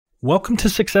Welcome to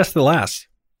Success That Lasts,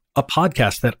 a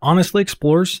podcast that honestly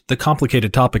explores the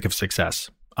complicated topic of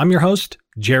success. I'm your host,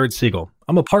 Jared Siegel.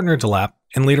 I'm a partner at DeLapp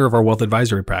and leader of our wealth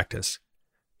advisory practice.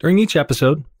 During each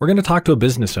episode, we're going to talk to a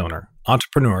business owner,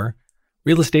 entrepreneur,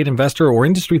 real estate investor, or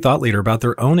industry thought leader about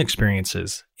their own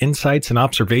experiences, insights, and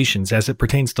observations as it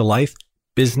pertains to life,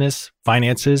 business,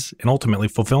 finances, and ultimately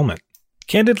fulfillment.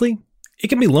 Candidly, it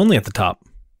can be lonely at the top.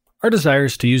 Our desire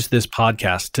is to use this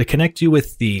podcast to connect you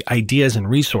with the ideas and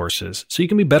resources so you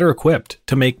can be better equipped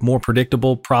to make more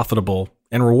predictable, profitable,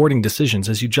 and rewarding decisions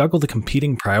as you juggle the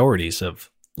competing priorities of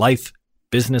life,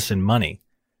 business, and money.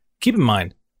 Keep in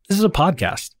mind, this is a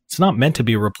podcast. It's not meant to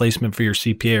be a replacement for your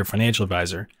CPA or financial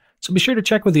advisor, so be sure to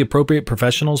check with the appropriate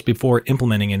professionals before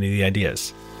implementing any of the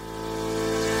ideas.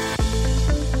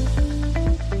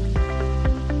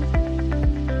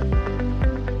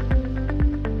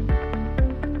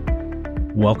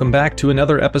 Welcome back to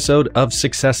another episode of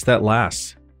Success That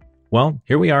Lasts. Well,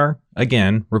 here we are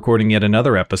again, recording yet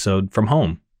another episode from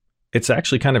home. It's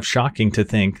actually kind of shocking to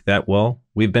think that,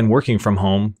 we've been working from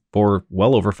home for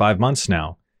well over 5 months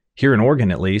now. Here in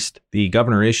Oregon, at least, the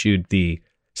governor issued the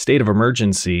state of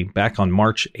emergency back on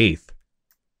March 8th.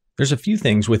 There's a few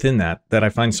things within that I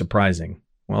find surprising.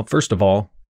 Well, first of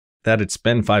all, that it's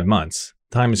been 5 months.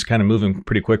 Time is kind of moving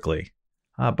pretty quickly.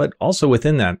 But also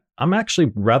within that, I'm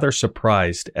actually rather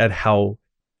surprised at how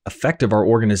effective our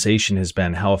organization has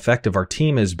been, how effective our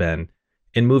team has been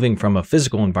in moving from a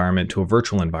physical environment to a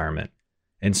virtual environment.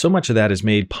 And so much of that is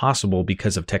made possible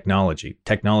because of technology.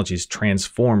 Technology has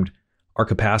transformed our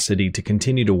capacity to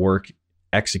continue to work,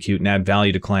 execute, and add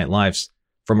value to client lives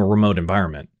from a remote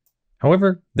environment.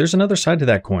 However, there's another side to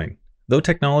that coin. Though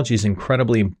technology is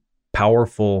incredibly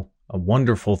powerful, a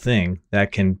wonderful thing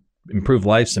that can improve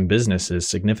lives and businesses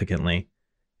significantly,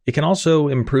 it can also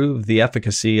improve the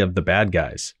efficacy of the bad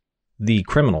guys, the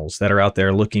criminals that are out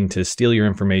there looking to steal your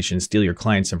information, steal your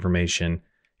client's information,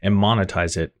 and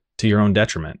monetize it to your own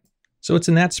detriment. So it's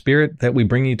in that spirit that we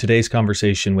bring you today's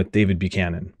conversation with David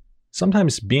Buchanan.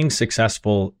 Sometimes being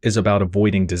successful is about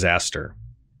avoiding disaster.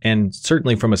 And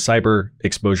certainly from a cyber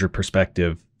exposure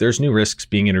perspective, there's new risks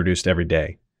being introduced every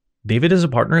day. David is a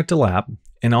partner at DeLapp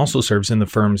and also serves in the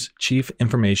firm's Chief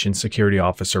Information Security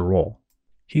Officer role.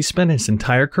 He spent his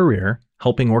entire career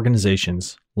helping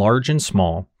organizations, large and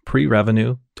small,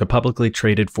 pre-revenue to publicly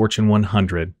traded Fortune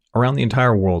 100 around the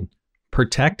entire world,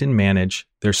 protect and manage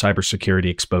their cybersecurity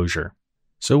exposure.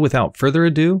 So without further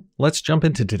ado, let's jump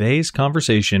into today's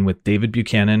conversation with David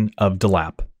Buchanan of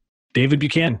DeLapp. David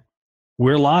Buchanan,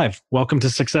 we're live. Welcome to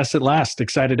Success at Last.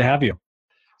 Excited to have you.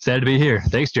 Excited to be here.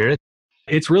 Thanks, Jared.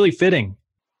 It's really fitting.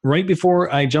 Right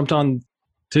before I jumped on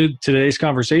to today's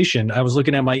conversation, I was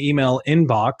looking at my email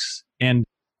inbox, and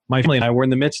my family and I were in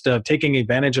the midst of taking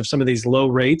advantage of some of these low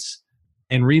rates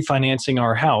and refinancing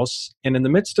our house. And in the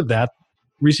midst of that,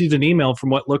 received an email from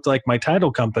what looked like my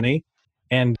title company,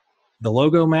 and the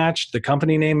logo matched, the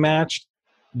company name matched,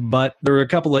 but there were a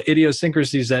couple of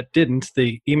idiosyncrasies that didn't.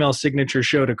 The email signature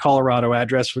showed a Colorado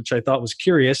address, which I thought was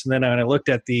curious. And then when I looked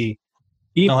at the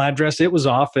email address, it was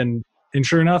off, and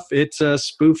sure enough, it's a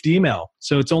spoofed email.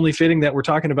 So it's only fitting that we're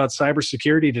talking about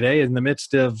cybersecurity today in the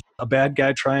midst of a bad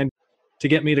guy trying to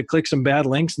get me to click some bad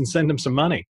links and send him some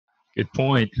money. Good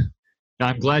point. Now,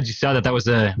 I'm glad you saw that. That was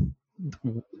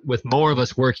with more of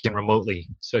us working remotely,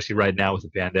 especially right now with the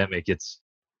pandemic.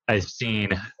 I've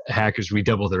seen hackers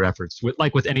redouble their efforts.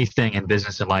 Like with anything in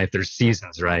business and life, there's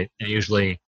seasons, right? And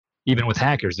usually, even with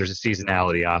hackers, there's a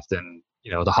seasonality often.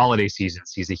 The holiday season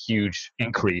sees a huge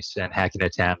increase in hacking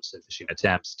attempts and phishing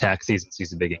attempts. Tax season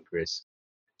sees a big increase.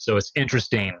 So it's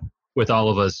interesting with all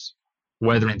of us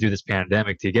weathering through this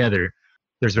pandemic together,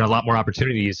 there's been a lot more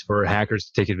opportunities for hackers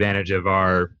to take advantage of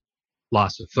our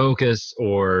loss of focus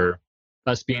or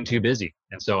us being too busy.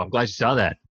 And so I'm glad you saw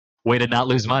that. Way to not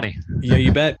lose money. Yeah,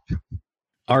 you bet.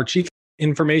 Our Chief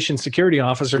Information Security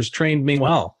Officers trained me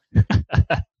well.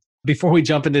 Before we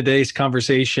jump into today's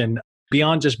conversation,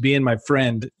 beyond just being my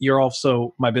friend, you're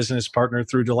also my business partner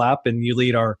through DeLapp, and you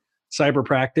lead our cyber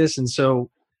practice. And so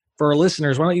for our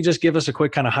listeners, why don't you just give us a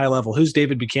quick kind of high level? Who's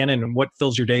David Buchanan and what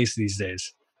fills your days these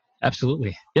days?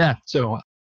 Absolutely. Yeah. So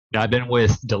I've been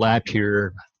with DeLapp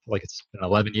here, like it's been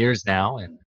 11 years now.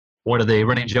 And one of the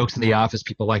running jokes in the office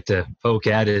people like to poke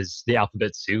at is the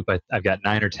alphabet soup. I've got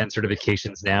 9 or 10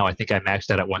 certifications now. I think I maxed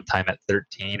out at one time at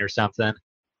 13 or something.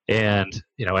 And,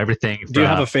 everything. Do you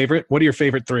have a favorite? What are your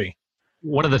favorite 3?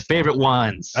 One of the favorite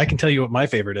ones. I can tell you what my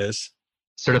favorite is.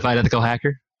 Certified Ethical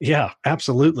Hacker? Yeah,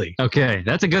 absolutely. Okay,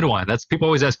 that's a good one. People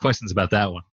always ask questions about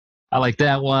that one. I like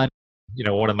that one.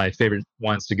 One of my favorite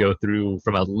ones to go through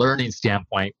from a learning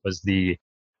standpoint was the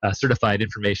a Certified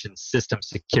Information System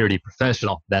Security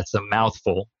Professional. That's a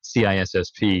mouthful,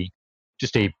 CISSP.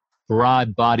 Just a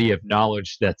broad body of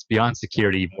knowledge that's beyond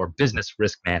security, more business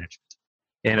risk management.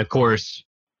 And of course,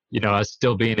 us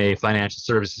still being a financial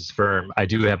services firm, I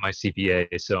do have my CPA,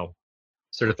 so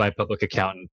certified public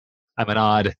accountant. I'm an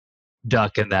odd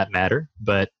duck in that matter,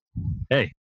 but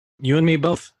hey. You and me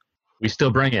both. We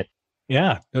still bring it.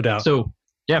 Yeah, no doubt. So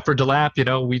yeah, for DeLapp,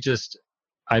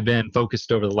 I've been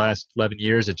focused over the last 11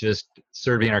 years at just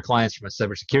serving our clients from a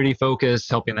cybersecurity focus,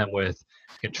 helping them with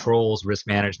controls, risk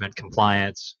management,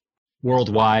 compliance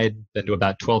worldwide. Been to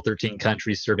about 12, 13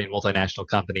 countries serving multinational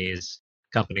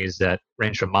companies that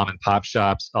range from mom and pop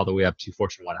shops all the way up to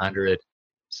Fortune 100.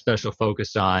 Special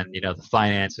focus on, the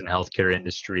finance and healthcare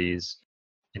industries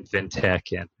and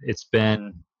fintech. And it's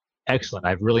been excellent.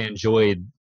 I've really enjoyed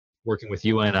working with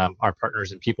you and our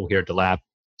partners and people here at DeLapp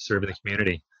serving the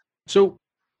community. So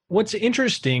what's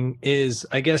interesting is,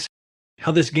 I guess,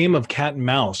 how this game of cat and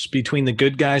mouse between the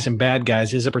good guys and bad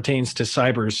guys as it pertains to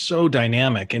cyber is so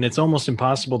dynamic, and it's almost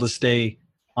impossible to stay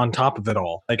on top of it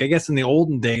all. Like, I guess in the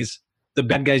olden days, the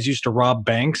bad guys used to rob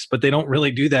banks, but they don't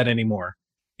really do that anymore.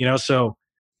 So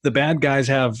the bad guys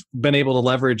have been able to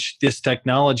leverage this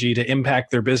technology to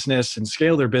impact their business and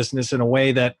scale their business in a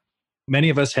way that many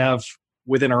of us have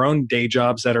within our own day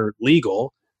jobs that are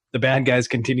legal. The bad guys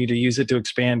continue to use it to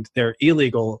expand their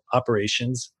illegal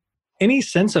operations. Any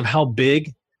sense of how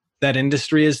big that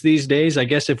industry is these days? I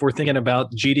guess if we're thinking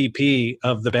about GDP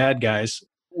of the bad guys,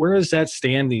 where does that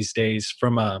stand these days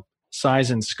from a size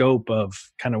and scope of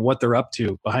kind of what they're up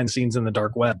to behind the scenes in the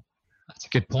dark web? That's a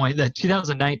good point. That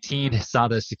 2019 saw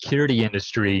the security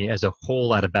industry as a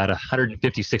whole at about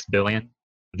 156 billion.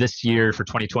 This year for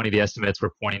 2020, the estimates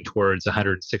were pointing towards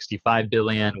 165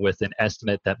 billion, with an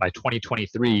estimate that by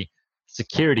 2023,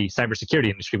 cybersecurity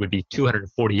industry would be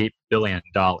 $248 billion.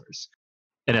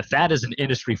 And if that is an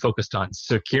industry focused on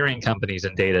securing companies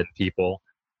and data and people,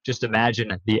 just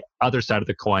imagine the other side of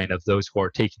the coin of those who are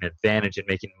taking advantage and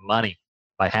making money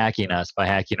by hacking us, by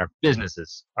hacking our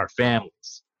businesses, our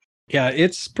families. Yeah,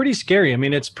 it's pretty scary. I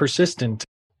mean, it's persistent.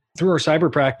 Through our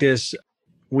cyber practice,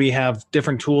 we have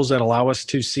different tools that allow us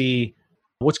to see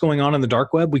what's going on in the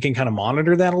dark web. We can kind of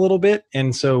monitor that a little bit.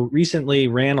 And so recently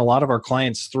ran a lot of our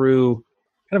clients through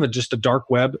kind of just a dark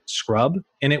web scrub.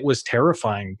 And it was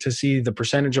terrifying to see the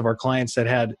percentage of our clients that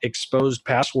had exposed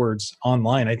passwords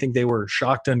online. I think they were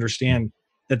shocked to understand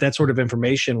that sort of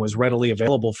information was readily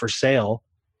available for sale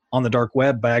on the dark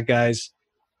web by guys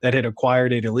that had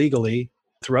acquired it illegally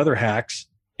through other hacks.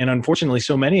 And unfortunately,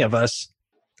 so many of us,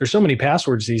 there's so many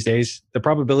passwords these days, the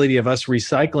probability of us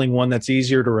recycling one that's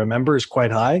easier to remember is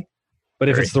quite high. But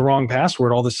if it's the wrong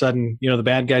password, all of a sudden, the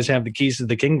bad guys have the keys to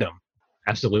the kingdom.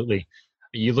 Absolutely.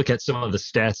 You look at some of the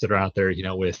stats that are out there,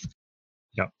 with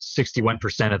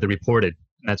 61% of the reported,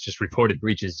 and that's just reported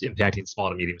breaches impacting small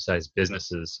to medium-sized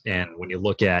businesses. And when you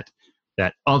look at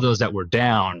that, all those that were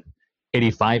down,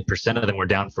 85% of them were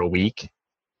down for a week.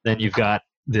 Then you've got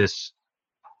this,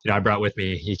 I brought with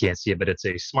me, you can't see it, but it's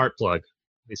a smart plug.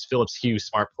 These Philips Hue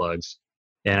smart plugs.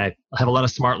 And I have a lot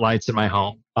of smart lights in my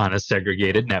home on a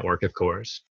segregated network, of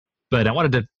course. But I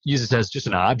wanted to use this as just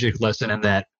an object lesson in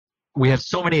that we have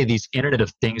so many of these Internet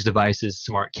of Things devices,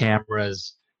 smart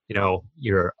cameras,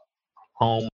 your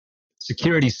home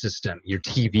security system, your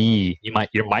TV,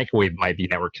 your microwave might be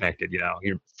network connected,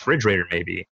 your refrigerator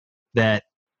maybe. That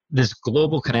this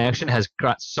global connection has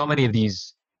got so many of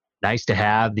these nice to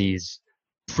have, these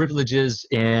privileges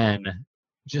and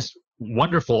just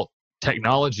wonderful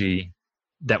technology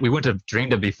that we wouldn't have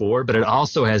dreamed of before, but it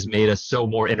also has made us so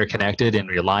more interconnected and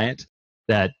reliant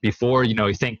that before,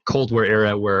 you think Cold War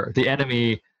era where the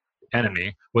enemy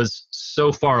was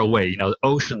so far away,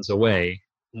 oceans away.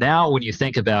 Now, when you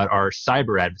think about our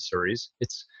cyber adversaries,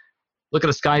 it's look at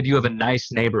a sky view of a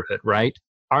nice neighborhood, right?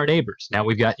 Our neighbors. Now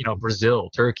we've got, Brazil,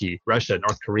 Turkey, Russia,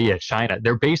 North Korea, China.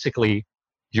 They're basically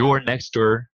your next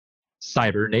door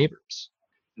cyber neighbors.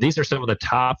 These are some of the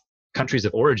top countries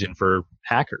of origin for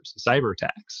hackers, cyber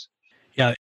attacks.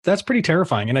 Yeah, that's pretty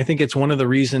terrifying. And I think it's one of the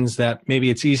reasons that maybe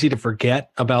it's easy to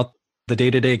forget about the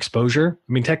day-to-day exposure.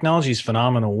 I mean, technology is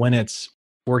phenomenal when it's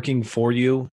working for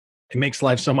you. It makes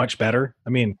life so much better. I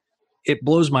mean, it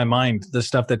blows my mind, the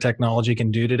stuff that technology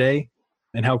can do today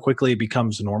and how quickly it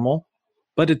becomes normal.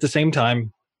 But at the same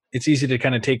time, it's easy to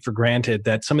kind of take for granted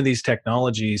that some of these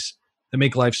technologies that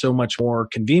make life so much more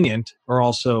convenient are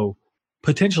also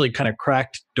potentially kind of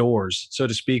cracked doors, so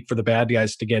to speak, for the bad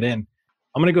guys to get in.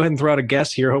 I'm going to go ahead and throw out a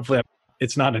guess here. Hopefully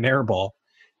it's not an air ball.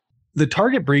 The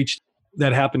Target breach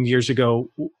that happened years ago,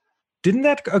 didn't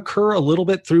that occur a little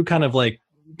bit through kind of like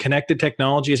connected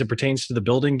technology as it pertains to the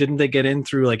building? Didn't they get in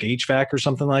through like HVAC or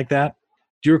something like that?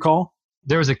 Do you recall?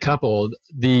 There was a couple.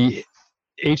 The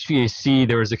HVAC,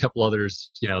 there was a couple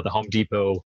others, the Home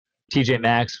Depot, TJ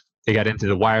Maxx, they got into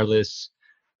the wireless.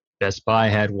 Best Buy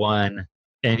had one.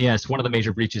 And yes, one of the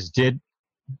major breaches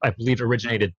I believe,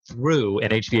 originated through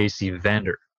an HVAC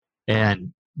vendor.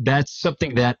 And that's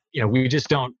something that, we just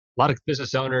don't, a lot of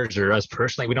business owners or us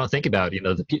personally, we don't think about,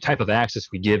 the type of access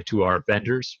we give to our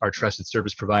vendors, our trusted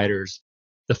service providers,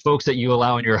 the folks that you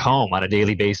allow in your home on a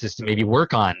daily basis to maybe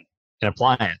work on an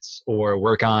appliance or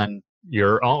work on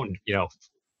your own,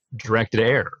 directed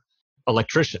air,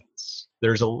 electricians.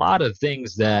 There's a lot of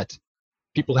things that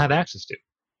people have access to.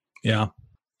 Yeah.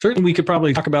 Certainly we could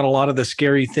probably talk about a lot of the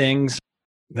scary things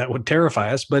that would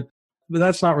terrify us, but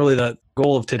that's not really the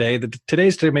goal of today.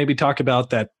 Today's to maybe talk about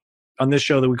that on this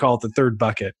show that we call it the third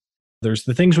bucket. There's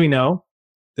the things we know,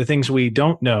 the things we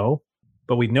don't know,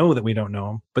 but we know that we don't know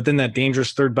them. But then that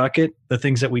dangerous third bucket, the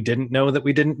things that we didn't know that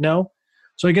we didn't know.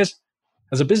 So I guess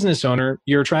as a business owner,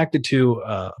 you're attracted to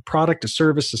a product, a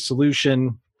service, a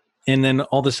solution, and then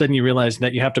all of a sudden you realize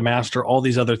that you have to master all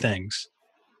these other things.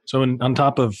 So on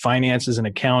top of finances and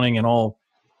accounting and all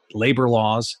labor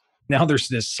laws, now there's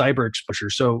this cyber exposure.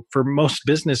 So for most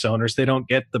business owners, they don't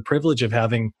get the privilege of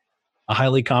having a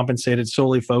highly compensated,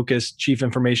 solely focused chief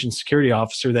information security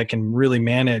officer that can really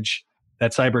manage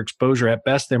that cyber exposure. At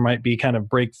best, there might be kind of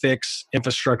break fix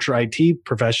infrastructure IT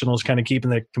professionals kind of keeping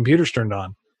the computers turned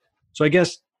on. So I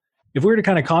guess if we were to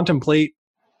kind of contemplate,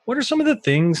 what are some of the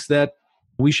things that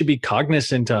we should be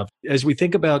cognizant of as we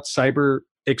think about cyber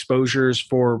exposures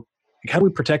for how do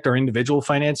we protect our individual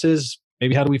finances?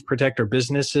 Maybe how do we protect our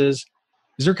businesses?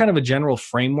 Is there kind of a general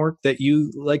framework that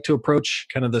you like to approach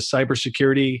kind of the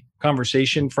cybersecurity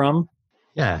conversation from?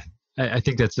 Yeah, I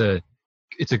think it's a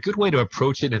good way to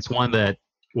approach it. And it's one that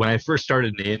when I first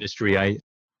started in the industry, I,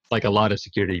 like a lot of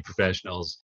security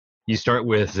professionals, you start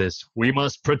with this, we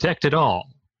must protect it all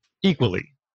equally.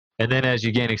 And then as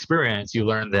you gain experience, you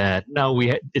learn that no,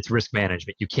 it's risk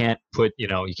management. You can't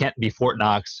you can't be Fort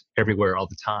Knox everywhere all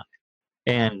the time.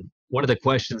 And one of the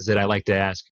questions that I like to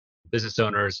ask business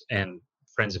owners and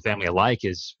friends and family alike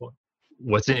is,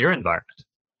 what's in your environment?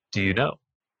 Do you know?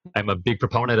 I'm a big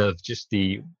proponent of just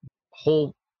the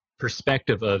whole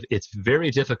perspective of it's very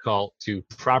difficult to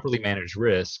properly manage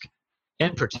risk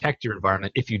and protect your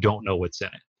environment if you don't know what's in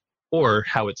it or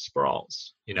how it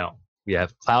sprawls. We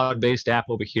have cloud-based app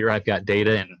over here. I've got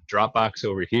data in Dropbox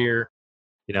over here.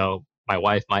 My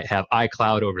wife might have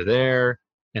iCloud over there,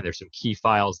 and there's some key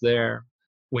files there.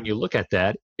 When you look at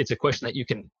that, it's a question that you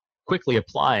can quickly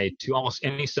apply to almost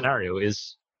any scenario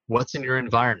is what's in your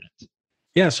environment?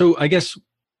 Yeah. So I guess,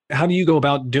 how do you go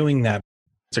about doing that?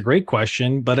 It's a great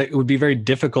question, but it would be very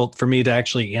difficult for me to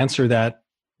actually answer that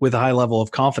with a high level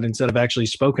of confidence that I've actually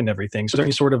spoken to everything. So is there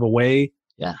any sort of a way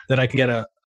that I can get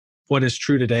what is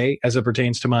true today as it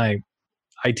pertains to my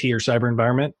IT or cyber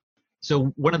environment?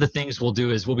 So one of the things we'll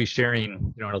do is we'll be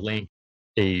sharing, on a link,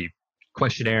 a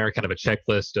questionnaire, kind of a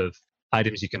checklist of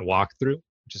items you can walk through,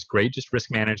 which is great. Just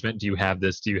risk management. Do you have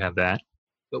this? Do you have that?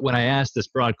 But when I ask this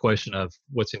broad question of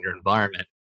what's in your environment,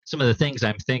 some of the things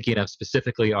I'm thinking of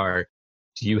specifically are,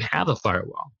 do you have a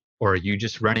firewall? Or are you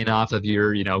just running off of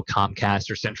your, Comcast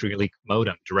or CenturyLink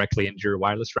modem directly into your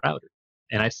wireless router?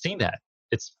 And I've seen that.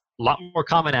 It's a lot more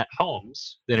common at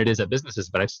homes than it is at businesses,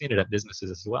 but I've seen it at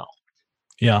businesses as well.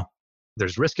 Yeah.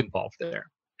 There's risk involved there.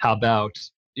 How about,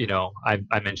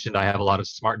 I mentioned I have a lot of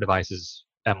smart devices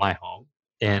at my home,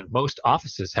 and most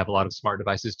offices have a lot of smart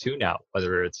devices too now,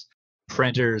 whether it's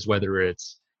printers, whether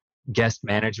it's guest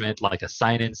management like a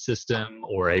sign-in system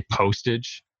or a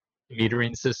postage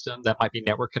metering system that might be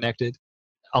network connected.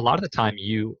 A lot of the time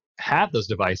you have those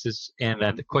devices, and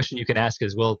then the question you can ask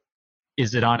is, well,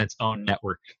 is it on its own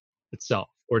network itself,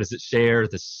 or does it share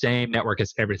the same network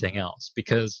as everything else?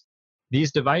 Because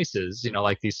these devices,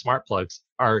 like these smart plugs,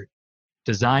 are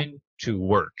designed to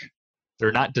work.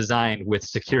 They're not designed with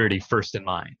security first in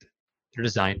mind. They're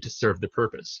designed to serve the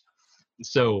purpose. And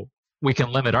so we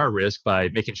can limit our risk by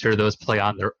making sure those play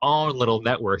on their own little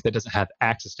network that doesn't have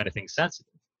access to anything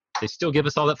sensitive. They still give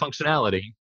us all that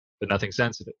functionality, but nothing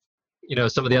sensitive.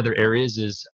 Some of the other areas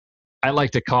is, I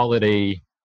like to call it a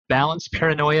balanced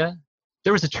paranoia.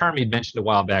 There was a term he'd mentioned a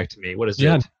while back to me. What is it?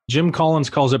 Yeah, Jim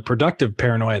Collins calls it productive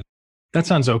paranoia. That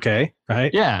sounds okay,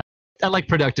 right? Yeah, I like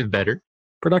productive better.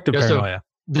 Productive paranoia. So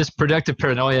this productive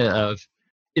paranoia of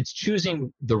it's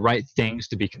choosing the right things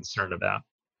to be concerned about.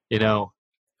 I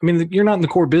mean, you're not in the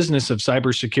core business of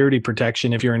cybersecurity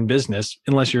protection if you're in business,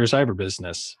 unless you're a cyber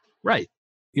business. Right.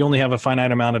 You only have a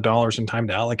finite amount of dollars and time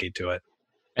to allocate to it.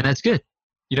 And that's good.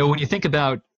 When you think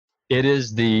about it,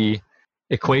 is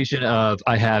equation of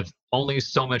I have only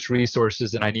so much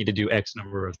resources and I need to do X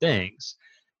number of things.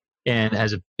 And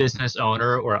as a business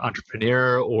owner or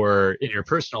entrepreneur or in your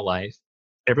personal life,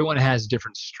 everyone has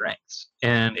different strengths.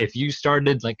 And if you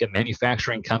started like a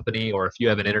manufacturing company, or if you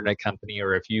have an internet company,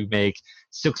 or if you make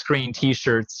silkscreen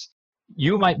t-shirts,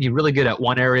 you might be really good at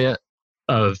one area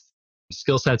of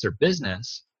skill sets or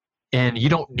business, and you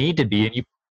don't need to be, and you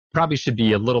probably should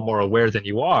be a little more aware than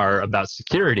you are about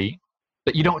security,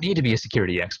 but you don't need to be a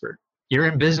security expert. You're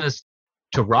in business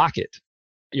to rock it,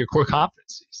 your core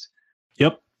competencies.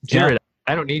 Yep. Jared,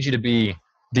 I don't need you to be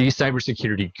the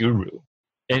cybersecurity guru.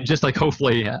 And just like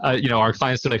hopefully, our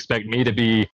clients don't expect me to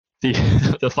be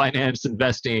the finance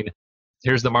investing,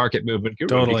 here's the market movement guru,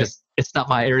 Totally. because it's not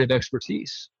my area of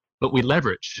expertise. But we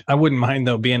leverage. I wouldn't mind,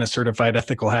 though, being a certified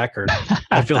ethical hacker.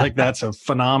 I feel like that's a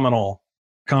phenomenal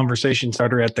conversation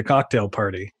starter at the cocktail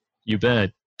party. You bet.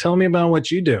 Tell me about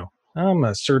what you do. I'm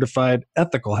a certified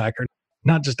ethical hacker,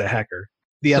 not just a hacker.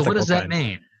 So what does that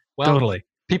mean? Well, totally.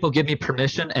 People give me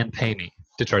permission and pay me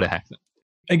to try to hack them.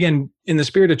 Again, in the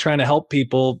spirit of trying to help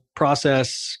people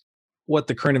process what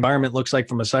the current environment looks like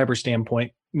from a cyber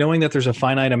standpoint, knowing that there's a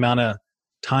finite amount of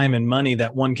time and money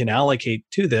that one can allocate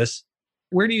to this,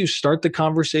 where do you start the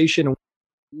conversation?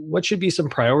 What should be some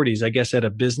priorities, I guess, at a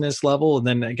business level, and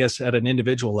then I guess at an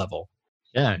individual level?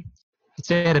 Yeah. I'd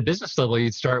say at a business level,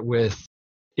 you'd start with,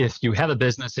 if you have a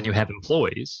business and you have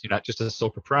employees, you're not just a sole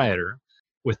proprietor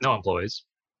with no employees,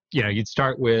 you'd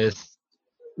start with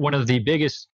one of the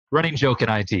biggest running joke in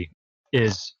IT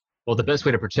is, well, the best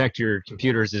way to protect your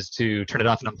computers is to turn it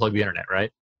off and unplug the internet,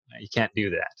 right? You can't do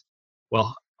that.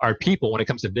 Well, our people, when it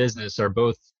comes to business, are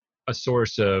both a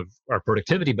source of our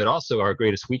productivity, but also our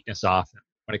greatest weakness often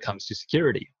when it comes to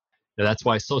security. Now, that's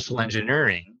why social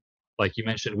engineering, like you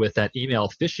mentioned with that email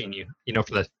phishing,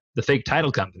 for the fake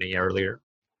title company earlier,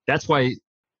 that's why.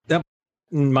 That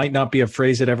might not be a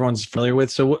phrase that everyone's familiar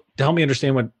with. So help me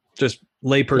understand what, just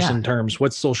layperson terms,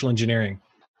 what's social engineering?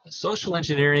 Social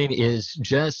engineering is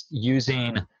just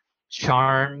using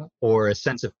charm or a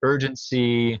sense of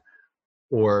urgency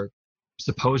or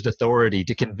supposed authority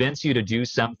to convince you to do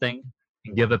something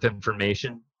and give up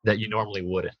information that you normally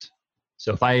wouldn't.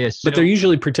 So if I assume, but they're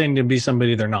usually pretending to be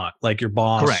somebody they're not, like your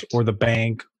boss, correct, or the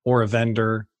bank or a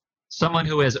vendor. Someone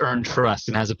who has earned trust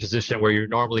and has a position where you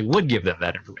normally would give them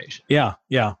that information. Yeah.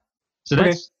 So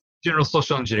that's general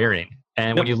social engineering.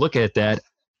 And when you look at that,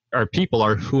 our people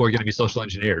are who are going to be social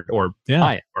engineered, or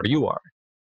I am, or you are.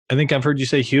 I think I've heard you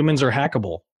say humans are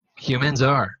hackable. Humans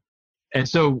are. And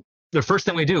so the first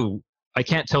thing we do, I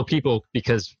can't tell people,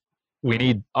 because we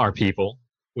need our people,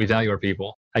 we value our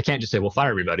people. I can't just say, well,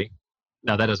 fire everybody.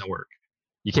 No, that doesn't work.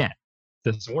 You can't.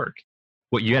 That doesn't work.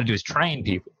 What you got to do is train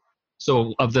people.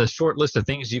 So of the short list of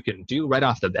things you can do right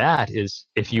off the bat is,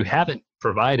 if you haven't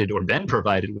provided or been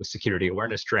provided with security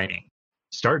awareness training,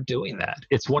 start doing that.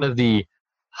 It's one of the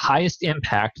highest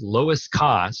impact, lowest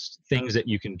cost things that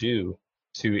you can do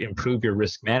to improve your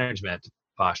risk management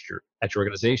posture at your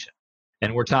organization.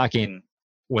 And we're talking,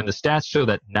 when the stats show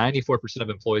that 94% of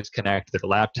employees connect their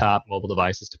laptop, mobile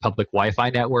devices to public Wi-Fi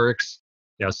networks,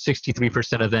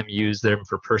 63% of them use them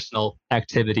for personal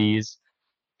activities,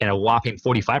 and a whopping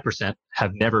 45%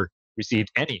 have never received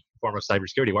any form of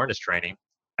cybersecurity awareness training.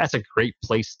 That's a great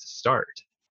place to start.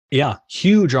 Yeah,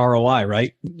 huge ROI,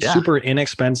 right? Yeah. Super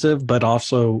inexpensive, but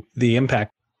also the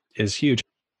impact is huge.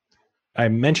 I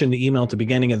mentioned the email at the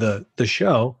beginning of the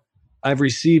show. I've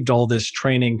received all this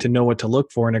training to know what to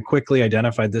look for, and I quickly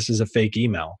identified this as a fake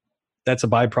email. That's a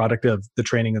byproduct of the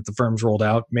training that the firm's rolled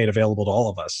out, made available to all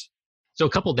of us. So a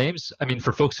couple names,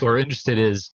 for folks who are interested,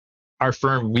 is our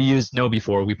firm, we use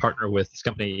KnowBe4. We partner with this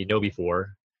company, KnowBe4,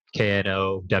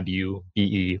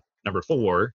 KNOWBE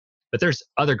 4. But there's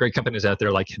other great companies out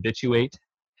there like Habituate,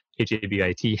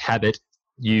 HABIT, Habit,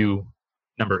 U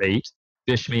 8,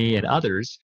 Phishme, and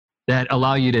others that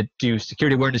allow you to do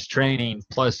security awareness training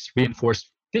plus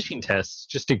reinforced phishing tests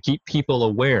just to keep people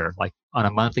aware, like on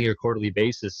a monthly or quarterly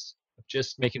basis,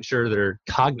 just making sure they're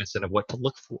cognizant of what to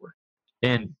look for.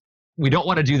 And we don't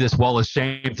want to do this wall of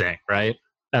shame thing, right?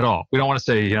 At all. We don't want to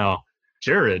say,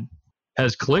 Jared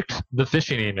has clicked the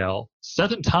phishing email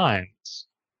 7 times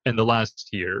in the last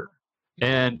year,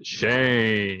 and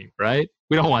shame, right?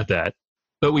 We don't want that.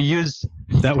 But we use...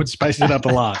 That would spice it up a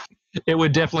lot. It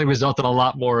would definitely result in a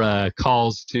lot more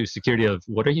calls to security of,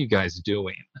 what are you guys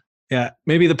doing? Yeah,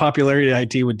 maybe the popularity of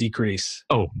IT would decrease.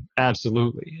 Oh,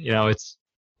 absolutely. It's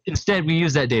instead we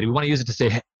use that data. We want to use it to say,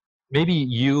 hey, maybe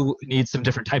you need some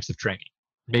different types of training.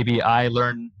 Maybe I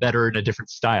learn better in a different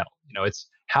style. It's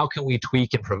how can we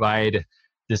tweak and provide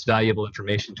this valuable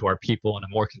information to our people in a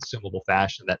more consumable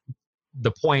fashion, that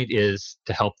the point is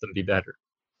to help them be better.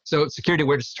 So security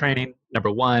awareness training,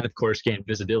 number one, of course, gain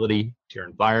visibility to your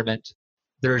environment.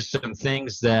 There's some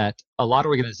things that a lot of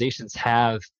organizations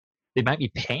have, they might be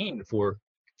paying for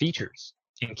features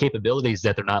and capabilities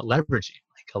that they're not leveraging.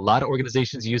 Like a lot of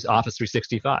organizations use Office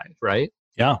 365, right?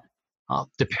 Yeah.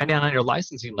 Depending on your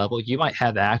licensing level, you might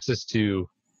have access to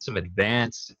some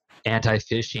advanced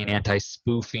anti-phishing,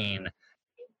 anti-spoofing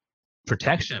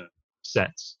protection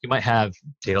sets. You might have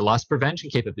data loss prevention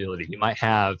capability. You might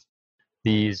have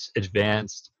these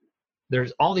advanced,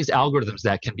 there's all these algorithms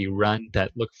that can be run that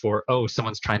look for, oh,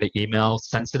 someone's trying to email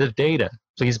sensitive data.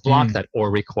 Please block that or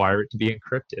require it to be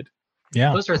encrypted.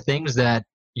 Yeah. Those are things that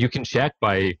you can check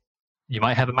by, you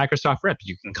might have a Microsoft rep.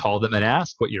 You can call them and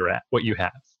ask what you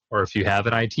have. Or if you have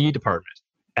an IT department,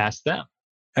 ask them.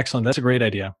 Excellent. That's a great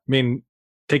idea. I mean,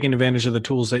 taking advantage of the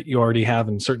tools that you already have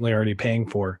and certainly already paying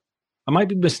for. I might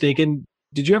be mistaken.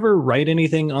 Did you ever write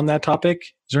anything on that topic?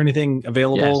 Is there anything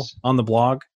available on the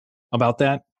blog about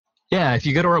that? Yeah, if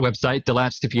you go to our website,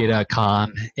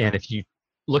 thelabstpa.com, and if you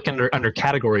look under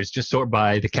categories, just sort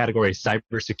by the category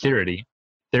cybersecurity,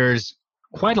 there's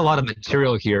quite a lot of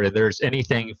material here. There's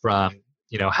anything from,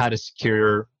 how to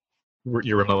secure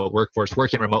your remote workforce,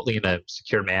 working remotely in a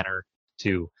secure manner,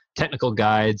 to technical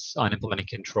guides on implementing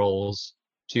controls,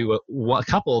 to a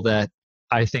couple that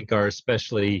I think are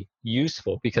especially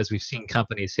useful because we've seen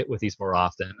companies hit with these more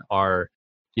often are,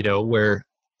 where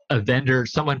a vendor,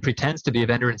 someone pretends to be a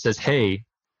vendor and says, hey,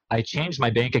 I changed my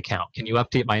bank account. Can you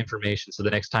update my information so the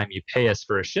next time you pay us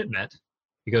for a shipment,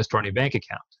 it goes to our new bank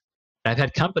account? And I've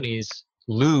had companies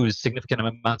lose significant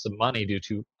amounts of money due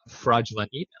to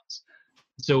fraudulent emails.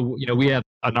 So, we have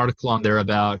an article on there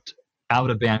about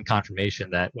out-of-band confirmation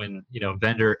that when,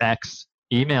 vendor X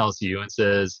emails you and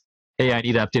says, hey, I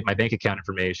need to update my bank account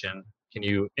information. Can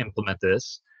you implement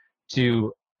this?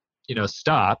 To,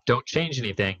 stop, don't change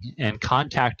anything, and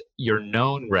contact your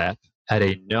known rep at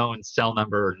a known cell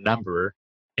number or number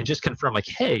and just confirm like,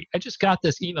 hey, I just got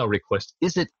this email request.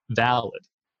 Is it valid?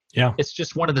 Yeah. It's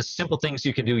just one of the simple things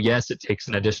you can do. Yes, it takes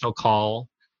an additional call,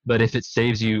 but if it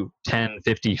saves you $10,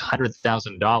 $50,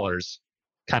 $100,000,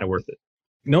 kind of worth it.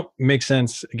 Nope, makes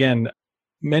sense. Again,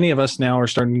 many of us now are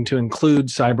starting to include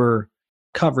cyber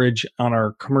coverage on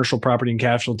our commercial property and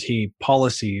casualty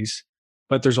policies,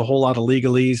 but there's a whole lot of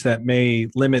legalese that may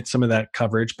limit some of that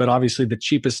coverage. But obviously the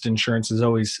cheapest insurance is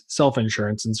always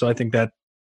self-insurance. And so I think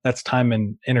that's time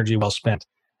and energy well spent.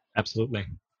 Absolutely.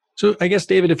 So I guess,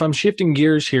 David, if I'm shifting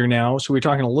gears here now, so we're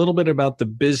talking a little bit about the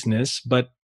business,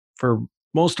 but for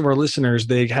most of our listeners,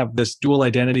 they have this dual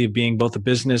identity of being both a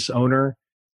business owner,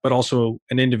 but also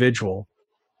an individual,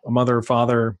 a mother or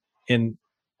father in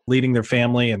leading their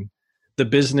family. And the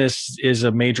business is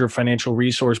a major financial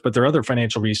resource, but there are other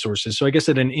financial resources. So I guess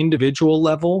at an individual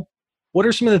level, what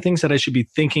are some of the things that I should be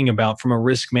thinking about from a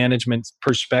risk management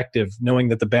perspective, knowing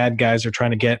that the bad guys are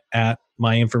trying to get at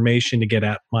my information to get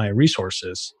at my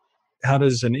resources? How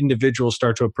does an individual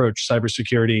start to approach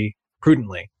cybersecurity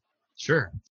prudently?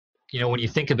 Sure. When you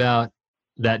think about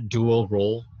that dual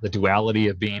role, the duality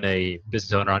of being a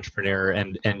business owner, entrepreneur,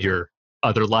 and your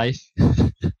other life,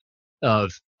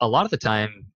 of a lot of the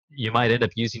time, you might end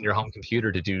up using your home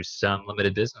computer to do some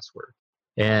limited business work.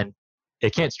 And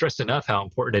it can't stress enough how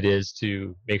important it is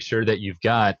to make sure that you've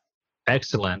got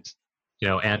excellent,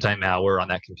 anti-malware on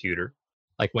that computer.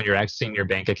 Like when you're accessing your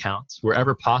bank accounts,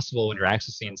 wherever possible, when you're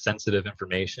accessing sensitive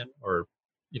information or,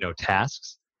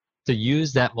 tasks, to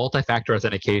use that multi-factor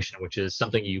authentication, which is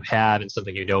something you have and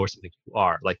something you know or something you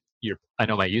are. Like I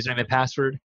know my username and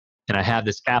password, and I have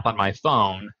this app on my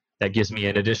phone that gives me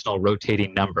an additional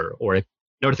rotating number or a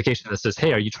notification that says,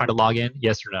 hey, are you trying to log in?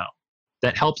 Yes or no?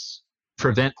 That helps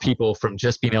prevent people from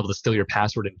just being able to steal your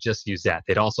password and just use that.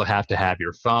 They'd also have to have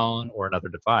your phone or another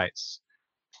device.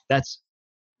 That's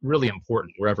really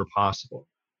important wherever possible.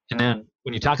 And then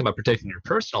when you talk about protecting your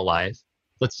personal life,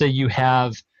 let's say you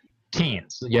have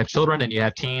teens. You have children and you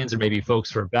have teens, or maybe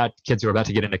kids who are about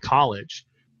to get into college.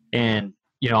 And,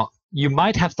 you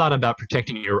might have thought about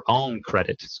protecting your own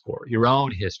credit score, your own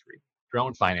history, your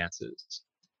own finances.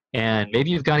 And maybe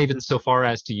you've gone even so far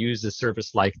as to use a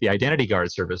service like the Identity Guard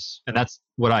service. And that's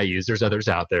what I use. There's others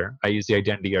out there. I use the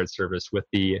Identity Guard service with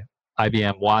the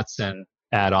IBM Watson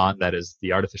add-on, that is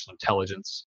the artificial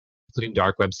intelligence, including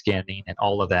dark web scanning and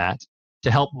all of that,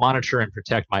 to help monitor and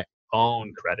protect my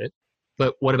own credit.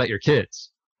 But what about your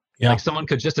kids? Yeah. Like someone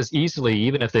could just as easily,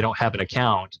 even if they don't have an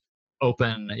account,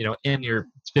 open, in your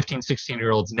 15,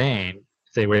 16-year-old's name,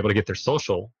 if they were able to get their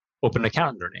social, open an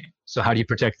account in their name. So how do you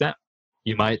protect them?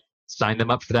 You might sign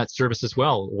them up for that service as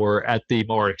well. Or at the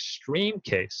more extreme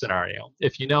case scenario,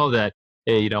 if you know that,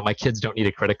 hey, my kids don't need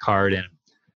a credit card in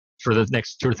for the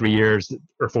next 2 or 3 years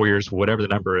or 4 years, whatever the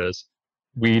number is,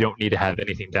 we don't need to have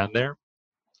anything done there.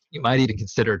 You might even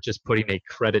consider just putting a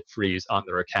credit freeze on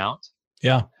their account.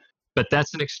 Yeah. But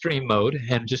that's an extreme mode,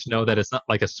 and just know that it's not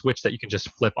like a switch that you can just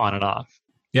flip on and off.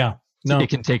 Yeah. No, It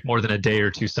can take more than a day or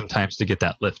two sometimes to get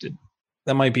that lifted.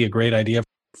 that might be a great idea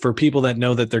for people that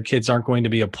know that their kids aren't going to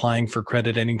be applying for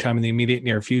credit anytime in the immediate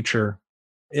near future.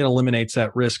 It eliminates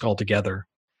that risk altogether.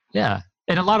 Yeah.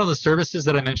 And a lot of the services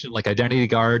that I mentioned, like Identity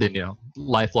Guard and,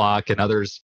 LifeLock and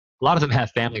others, a lot of them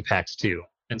have family packs too.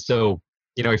 And so,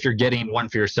 if you're getting one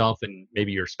for yourself and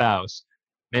maybe your spouse,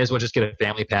 may as well just get a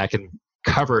family pack and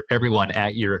cover everyone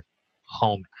at your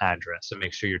home address and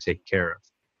make sure you're taken care of.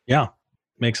 Yeah.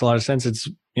 Makes a lot of sense. It's,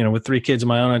 with 3 kids of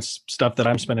my own, it's stuff that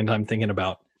I'm spending time thinking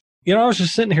about. I was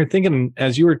just sitting here thinking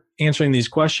as you were answering these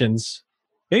questions,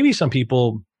 maybe some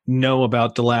people know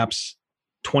about DeLapp's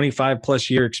 25 plus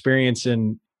year experience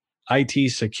in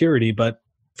IT security, but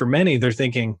for many, they're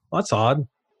thinking, well, that's odd.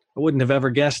 I wouldn't have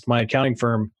ever guessed my accounting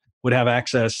firm would have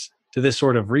access to this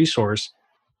sort of resource.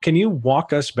 Can you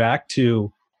walk us back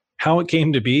to how it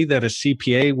came to be that a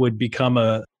CPA would become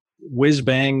a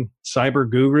whiz-bang cyber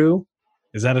guru?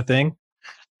 Is that a thing?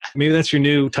 Maybe that's your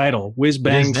new title,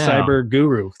 whiz-bang cyber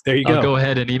guru. There you go. I'll go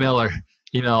ahead and email our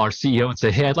CEO and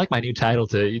say, hey, I'd like my new title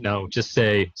to, just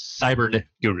say cyber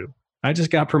guru. I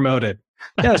just got promoted.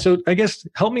 Yeah. So I guess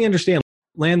help me understand,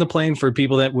 land the plane for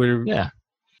people that were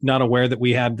not aware that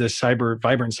we had this vibrant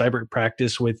cyber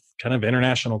practice with kind of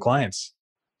international clients.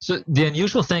 So the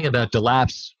unusual thing about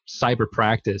DeLapp's cyber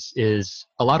practice is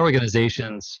a lot of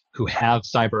organizations who have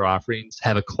cyber offerings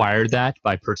have acquired that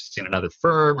by purchasing another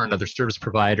firm or another service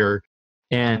provider.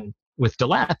 And with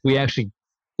DeLapp,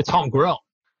 it's homegrown.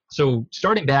 So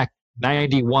starting back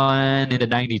 91 into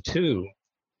 92,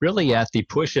 really at the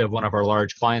push of one of our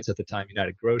large clients at the time,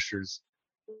 United Grocers,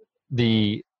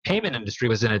 the payment industry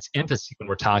was in its infancy when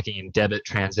we're talking debit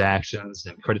transactions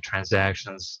and credit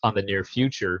transactions on the near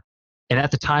future. And at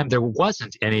the time, there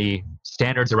wasn't any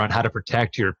standards around how to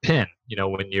protect your PIN,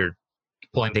 when you're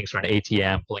pulling things from an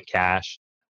ATM, pulling cash.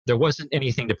 There wasn't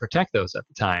anything to protect those at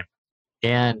the time.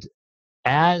 And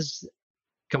as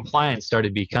compliance started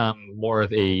to become more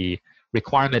of a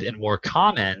requirement and more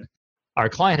common, our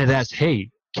client had asked, hey,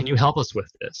 can you help us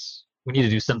with this? We need to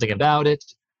do something about it.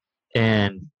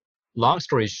 And long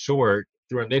story short,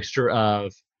 through a mixture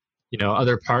of,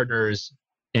 other partners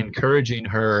encouraging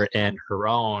her and her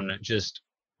own just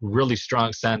really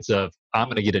strong sense of, I'm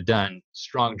going to get it done,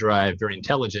 strong drive, very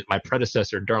intelligent. My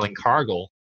predecessor, Darlene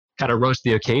Cargill, kind of rose to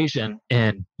the occasion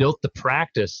and built the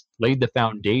practice, laid the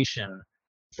foundation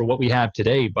for what we have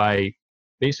today by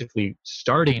basically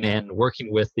starting and working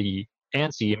with the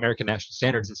ANSI, American National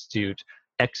Standards Institute,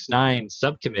 X9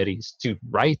 subcommittees to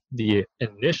write the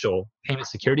initial payment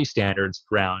security standards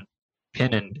around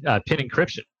PIN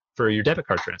encryption for your debit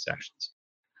card transactions.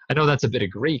 I know that's a bit of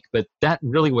Greek, but that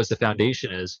really was the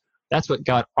foundation. That's what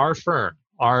got our firm,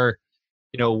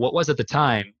 what was at the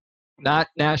time, not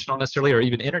national necessarily or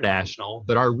even international,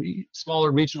 but our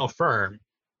smaller regional firm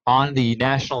on the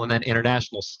national and then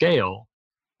international scale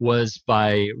was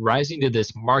by rising to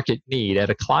this market need at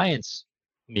a client's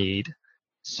need,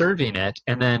 serving it,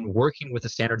 and then working with the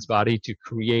standards body to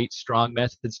create strong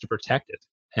methods to protect it.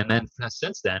 And then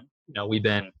since then, we've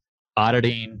been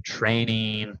auditing,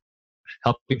 training,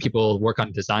 helping people work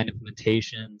on design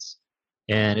implementations,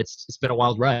 and it's been a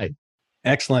wild ride.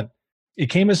 Excellent. It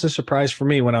came as a surprise for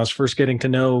me when I was first getting to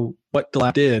know what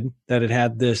DeLapp did, that it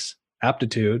had this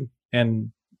aptitude,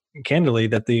 and candidly,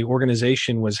 that the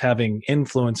organization was having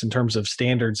influence in terms of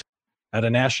standards at a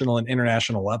national and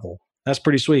international level. That's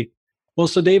pretty sweet. Well,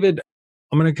 so David,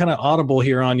 I'm going to kind of audible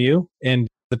here on you, and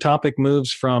the topic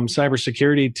moves from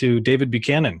cybersecurity to David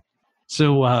Buchanan.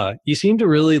 So you seem to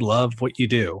really love what you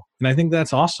do, and I think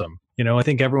that's awesome. I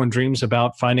think everyone dreams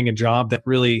about finding a job that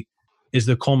really is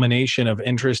the culmination of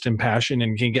interest and passion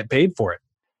and can get paid for it.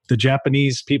 The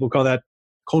Japanese people call that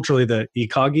culturally the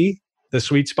ikagi, the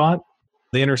sweet spot,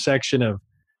 the intersection of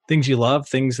things you love,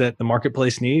 things that the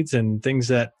marketplace needs, and things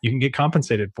that you can get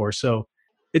compensated for. So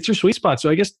it's your sweet spot. So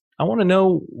I guess I want to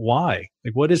know why.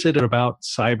 Like, what is it about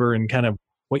cyber and kind of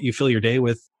what you fill your day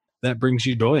with that brings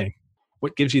you joy?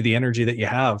 What gives you the energy that you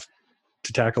have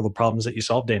to tackle the problems that you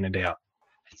solve day in and day out?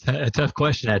 It's a tough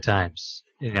question at times.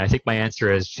 I think my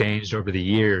answer has changed over the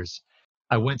years.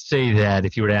 I wouldn't say that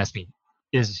if you were to ask me,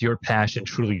 is your passion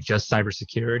truly just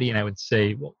cybersecurity? And I would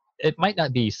say, well, it might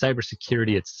not be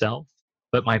cybersecurity itself,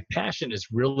 but my passion is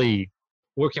really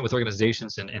working with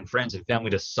organizations and friends and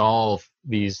family to solve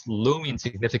these looming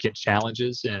significant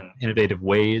challenges in innovative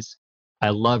ways. I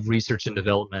love research and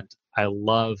development. I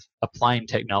love applying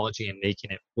technology and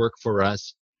making it work for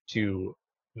us to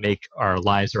make our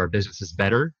lives or our businesses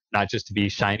better, not just to be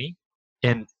shiny.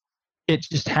 And it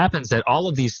just happens that all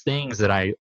of these things that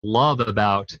I love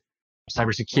about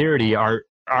cybersecurity are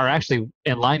actually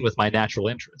in line with my natural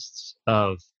interests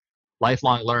of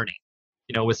lifelong learning.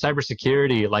 With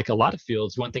cybersecurity, like a lot of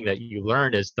fields, one thing that you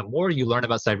learn is the more you learn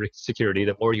about cybersecurity,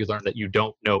 the more you learn that you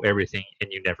don't know everything and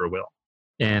you never will.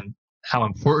 And how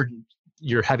important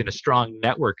you're having a strong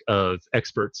network of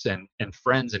experts and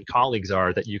friends and colleagues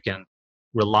are that you can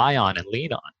rely on and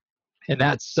lean on. And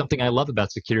that's something I love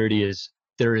about security is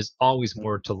there is always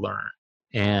more to learn.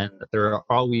 And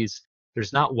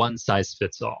there's not one size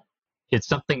fits all. It's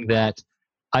something that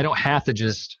I don't have to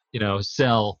just,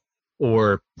 sell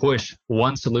or push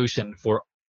one solution for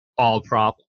all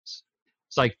problems.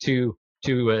 It's like to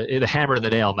the hammer and the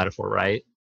nail metaphor, right?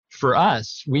 For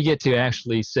us, we get to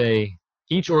actually say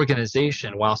each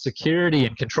organization, while security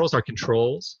and controls are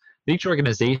controls, each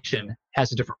organization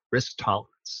has a different risk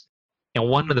tolerance. And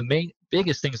one of the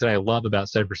biggest things that I love about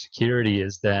cybersecurity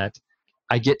is that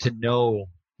I get to know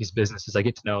these businesses, I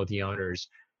get to know the owners,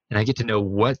 and I get to know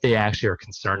what they actually are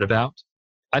concerned about.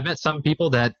 I've met some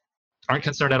people that aren't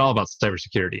concerned at all about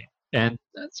cybersecurity, and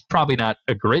that's probably not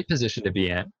a great position to be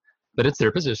in, but it's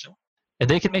their position, and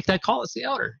they can make that call as the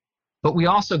owner. But we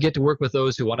also get to work with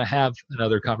those who want to have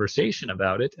another conversation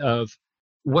about it of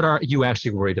what are you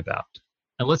actually worried about?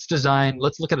 And let's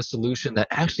look at a solution that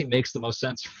actually makes the most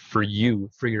sense for you,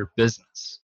 for your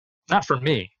business, not for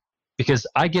me, because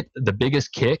I get the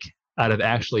biggest kick out of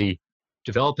actually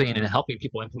developing and helping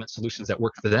people implement solutions that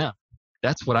work for them.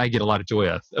 That's what I get a lot of joy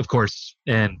of course.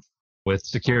 And with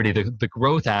security, the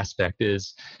growth aspect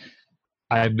is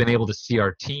I've been able to see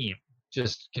our team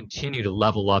just continue to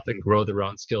level up and grow their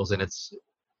own skills. And it's,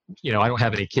 I don't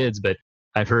have any kids, but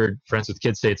I've heard friends with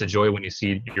kids say it's a joy when you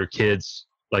see your kids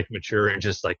like mature and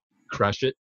just like crush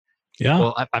it. Yeah.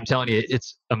 Well, I'm telling you,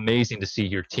 it's amazing to see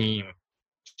your team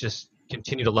just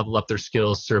continue to level up their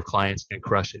skills, serve clients, and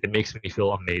crush it. It makes me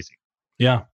feel amazing.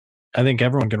 Yeah. I think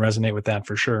everyone can resonate with that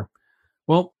for sure.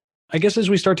 Well, I guess as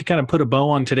we start to kind of put a bow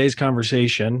on today's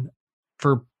conversation,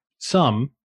 for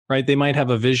some, right, they might have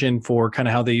a vision for kind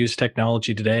of how they use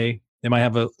technology today. They might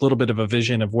have a little bit of a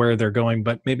vision of where they're going,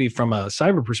 but maybe from a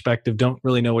cyber perspective, don't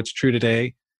really know what's true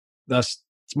today. Thus,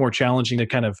 it's more challenging to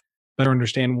kind of better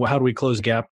understand, well, how do we close the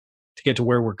gap to get to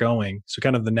where we're going? So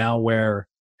kind of the now, where,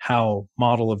 how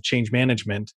model of change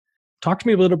management. Talk to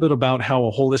me a little bit about how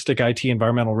a holistic IT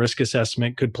environmental risk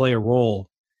assessment could play a role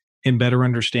in better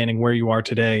understanding where you are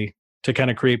today to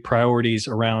kind of create priorities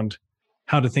around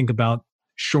how to think about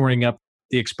shoring up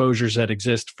the exposures that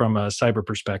exist from a cyber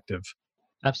perspective.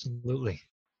 Absolutely.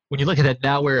 When you look at that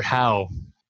now, where, how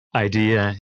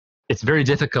idea, it's very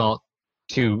difficult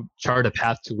to chart a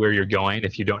path to where you're going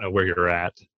if you don't know where you're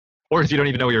at, or if you don't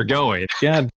even know where you're going.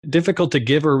 Yeah, difficult to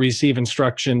give or receive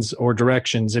instructions or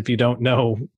directions if you don't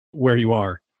know where you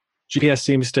are. GPS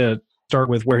seems to start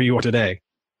with where you are today.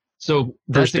 So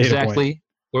that's exactly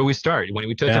where we start. When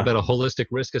we talk about a holistic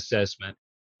risk assessment,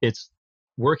 it's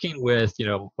working with,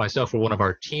 myself or one of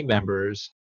our team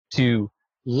members to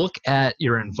look at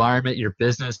your environment, your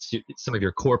business, some of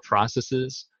your core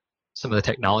processes, some of the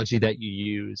technology that you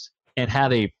use, and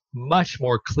have a much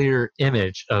more clear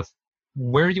image of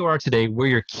where you are today, where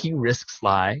your key risks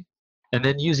lie, and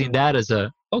then using that as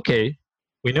okay,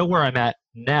 we know where I'm at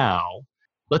now.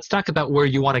 Let's talk about where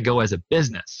you want to go as a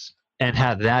business and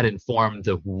have that inform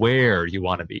the where you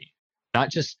want to be. Not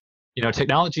just,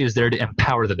 technology is there to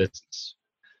empower the business.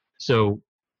 So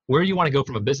where you want to go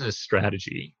from a business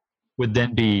strategy would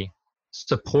then be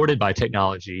supported by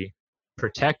technology,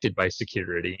 protected by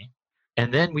security,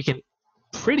 and then we can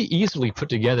pretty easily put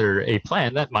together a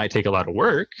plan that might take a lot of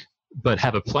work, but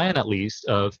have a plan at least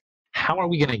of how are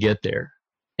we going to get there.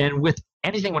 And with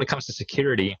anything when it comes to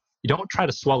security, you don't try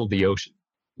to swallow the ocean.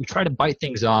 You try to bite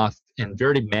things off in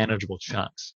very manageable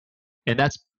chunks. And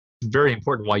that's very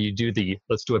important why you do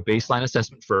let's do a baseline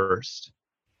assessment first,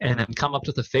 and then come up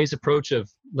with a phase approach of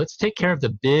let's take care of the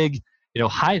big,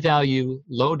 high value,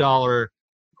 low dollar,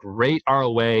 great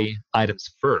ROA items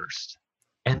first.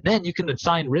 And then you can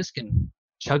assign risk and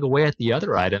chug away at the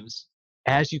other items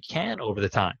as you can over the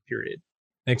time period.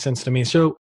 Makes sense to me.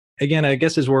 So again, I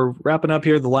guess as we're wrapping up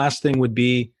here, the last thing would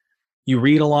be you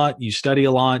read a lot, you study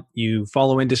a lot, you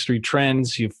follow industry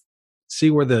trends, you see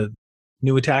where the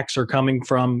new attacks are coming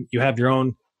from. You have your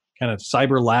own kind of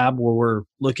cyber lab where we're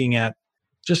looking at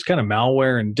just kind of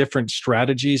malware and different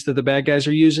strategies that the bad guys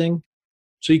are using.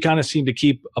 So you kind of seem to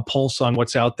keep a pulse on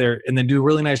what's out there and then do a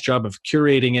really nice job of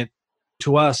curating it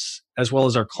to us as well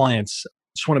as our clients.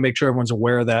 Just want to make sure everyone's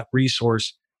aware of that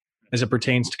resource. as it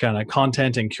pertains to kind of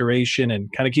content and curation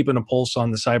and kind of keeping a pulse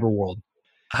on the cyber world.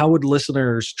 How would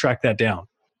listeners track that down?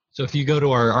 So if you go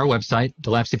to our website,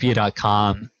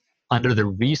 delabcpa.com, under the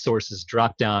resources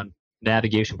drop-down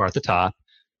navigation bar at the top,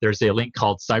 there's a link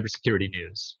called Cybersecurity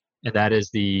News. And that is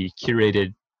the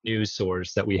curated news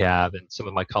source that we have. And some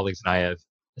of my colleagues and I have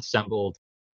assembled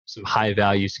some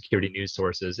high-value security news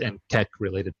sources and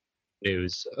tech-related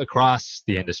news across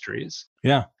the industries.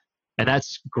 Yeah. And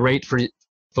that's great for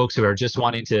folks who are just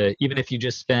wanting to, even if you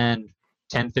just spend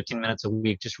 10, 15 minutes a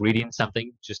week just reading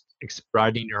something, just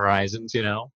expanding your horizons,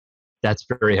 that's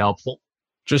very helpful.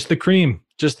 Just the cream,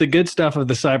 just the good stuff of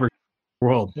the cyber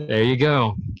world. There you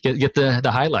go. Get the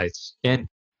highlights. And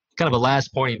kind of a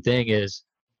last pointing thing is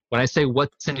when I say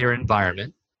what's in your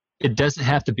environment, it doesn't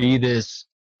have to be this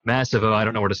massive, I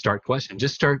don't know where to start question.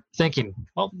 Just start thinking,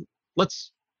 well,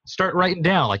 let's start writing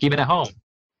down, like even at home.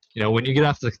 When you get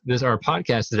off our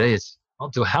podcast today, it's,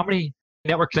 how many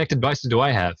network connected devices do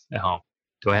I have at home?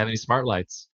 Do I have any smart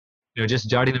lights? Just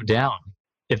jotting them down.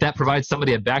 If that provides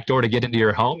somebody a backdoor to get into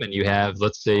your home and you have,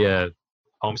 let's say, a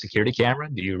home security camera,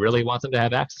 do you really want them to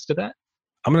have access to that?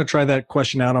 I'm going to try that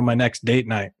question out on my next date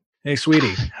night. Hey,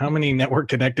 sweetie, how many network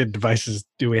connected devices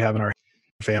do we have in our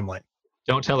family?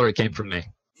 Don't tell her it came from me.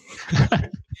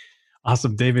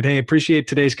 Awesome, David. Hey, appreciate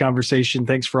today's conversation.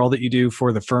 Thanks for all that you do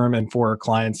for the firm and for our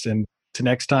clients. And to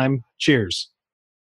next time, cheers.